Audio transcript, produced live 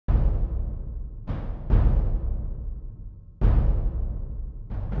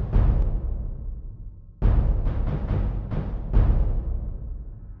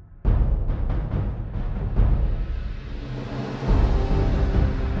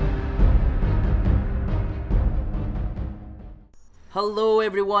Hello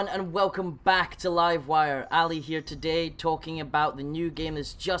everyone and welcome back to Livewire. Ali here today talking about the new game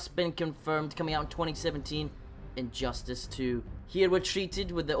that's just been confirmed coming out in 2017, Injustice 2. Here we're treated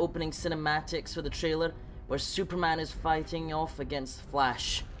with the opening cinematics for the trailer where Superman is fighting off against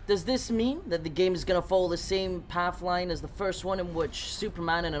Flash. Does this mean that the game is going to follow the same path line as the first one in which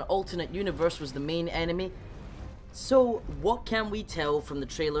Superman in an alternate universe was the main enemy? So what can we tell from the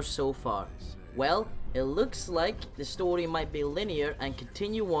trailer so far? Well, it looks like the story might be linear and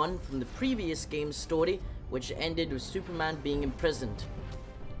continue on from the previous game's story, which ended with Superman being imprisoned.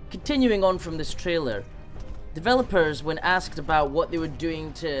 Continuing on from this trailer, developers, when asked about what they were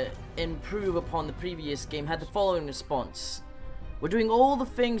doing to improve upon the previous game, had the following response. We're doing all the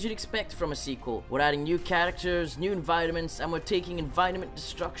things you'd expect from a sequel. We're adding new characters, new environments, and we're taking environment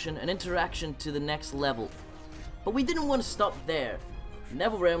destruction and interaction to the next level. But we didn't want to stop there.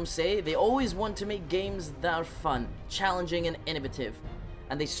 NetherRealm say they always want to make games that are fun, challenging and innovative,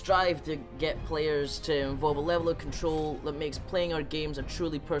 and they strive to get players to involve a level of control that makes playing our games a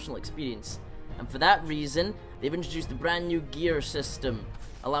truly personal experience. And for that reason, they've introduced a brand new gear system,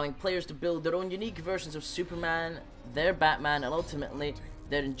 allowing players to build their own unique versions of Superman, their Batman, and ultimately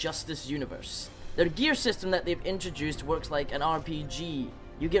their Injustice universe. Their gear system that they've introduced works like an RPG.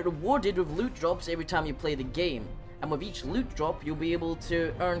 You get rewarded with loot drops every time you play the game. And with each loot drop, you'll be able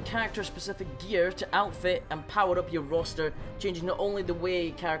to earn character-specific gear to outfit and power up your roster, changing not only the way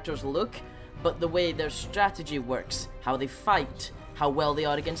characters look, but the way their strategy works, how they fight, how well they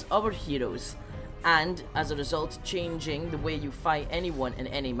are against other heroes, and as a result, changing the way you fight anyone in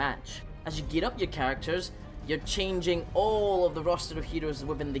any match. As you gear up your characters, you're changing all of the roster of heroes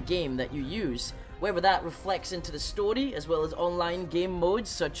within the game that you use. Whether that reflects into the story, as well as online game modes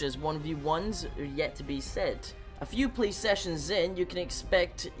such as 1v1s, are yet to be said. A few play sessions in, you can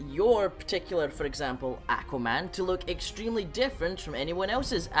expect your particular, for example, Aquaman to look extremely different from anyone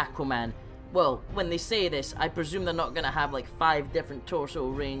else's Aquaman. Well, when they say this, I presume they're not going to have like 5 different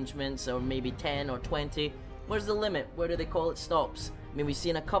torso arrangements or maybe 10 or 20. Where's the limit? Where do they call it stops? I mean, we've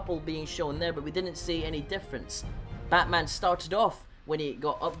seen a couple being shown there, but we didn't see any difference. Batman started off when he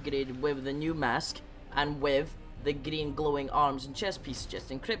got upgraded with the new mask and with the green glowing arms and chest piece just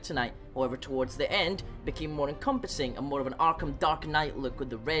in kryptonite. However, towards the end, became more encompassing and more of an Arkham Dark Knight look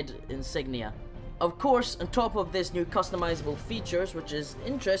with the red insignia. Of course, on top of this new customizable features, which is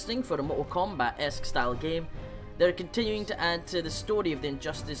interesting for a Mortal Kombat-esque style game, they're continuing to add to the story of the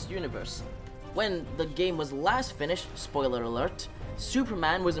Injustice universe. When the game was last finished, spoiler alert,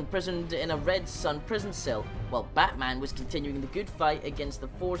 Superman was imprisoned in a Red Sun prison cell, while Batman was continuing the good fight against the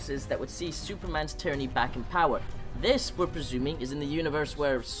forces that would see Superman's tyranny back in power. This, we're presuming, is in the universe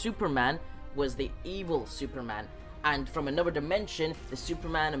where Superman was the evil Superman, and from another dimension, the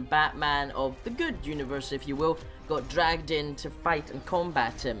Superman and Batman of the good universe, if you will, got dragged in to fight and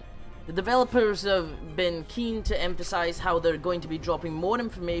combat him. The developers have been keen to emphasize how they're going to be dropping more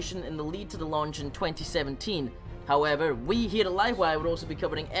information in the lead to the launch in 2017. However, we here at Livewire will also be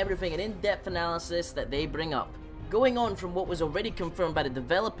covering everything in in-depth analysis that they bring up. Going on from what was already confirmed by the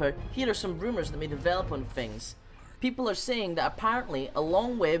developer, here are some rumors that may develop on things. People are saying that apparently,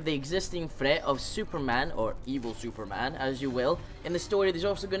 along with the existing threat of Superman, or evil Superman, as you will, in the story there's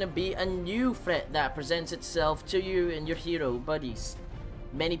also going to be a new threat that presents itself to you and your hero buddies.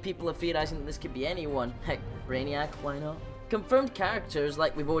 Many people are theorizing that this could be anyone. Heck, Brainiac, why not? Confirmed characters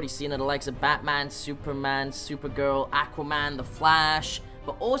like we've already seen are the likes of Batman, Superman, Supergirl, Aquaman, The Flash,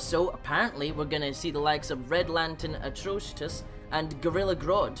 but also, apparently, we're gonna see the likes of Red Lantern Atrocitus and Gorilla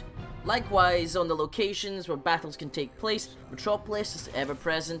Grodd. Likewise, on the locations where battles can take place, Metropolis is ever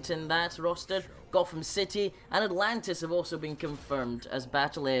present in that roster, Gotham City and Atlantis have also been confirmed as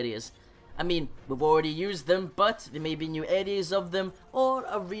battle areas. I mean, we've already used them, but there may be new areas of them, or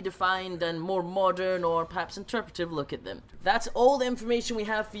a redefined and more modern or perhaps interpretive look at them. That's all the information we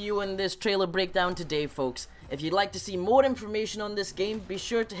have for you in this trailer breakdown today, folks. If you'd like to see more information on this game, be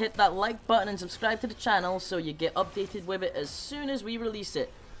sure to hit that like button and subscribe to the channel so you get updated with it as soon as we release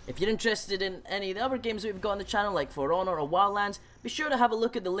it. If you're interested in any of the other games we've got on the channel, like For Honor or Wildlands, be sure to have a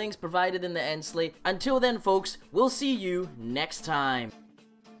look at the links provided in the end slate. Until then, folks, we'll see you next time.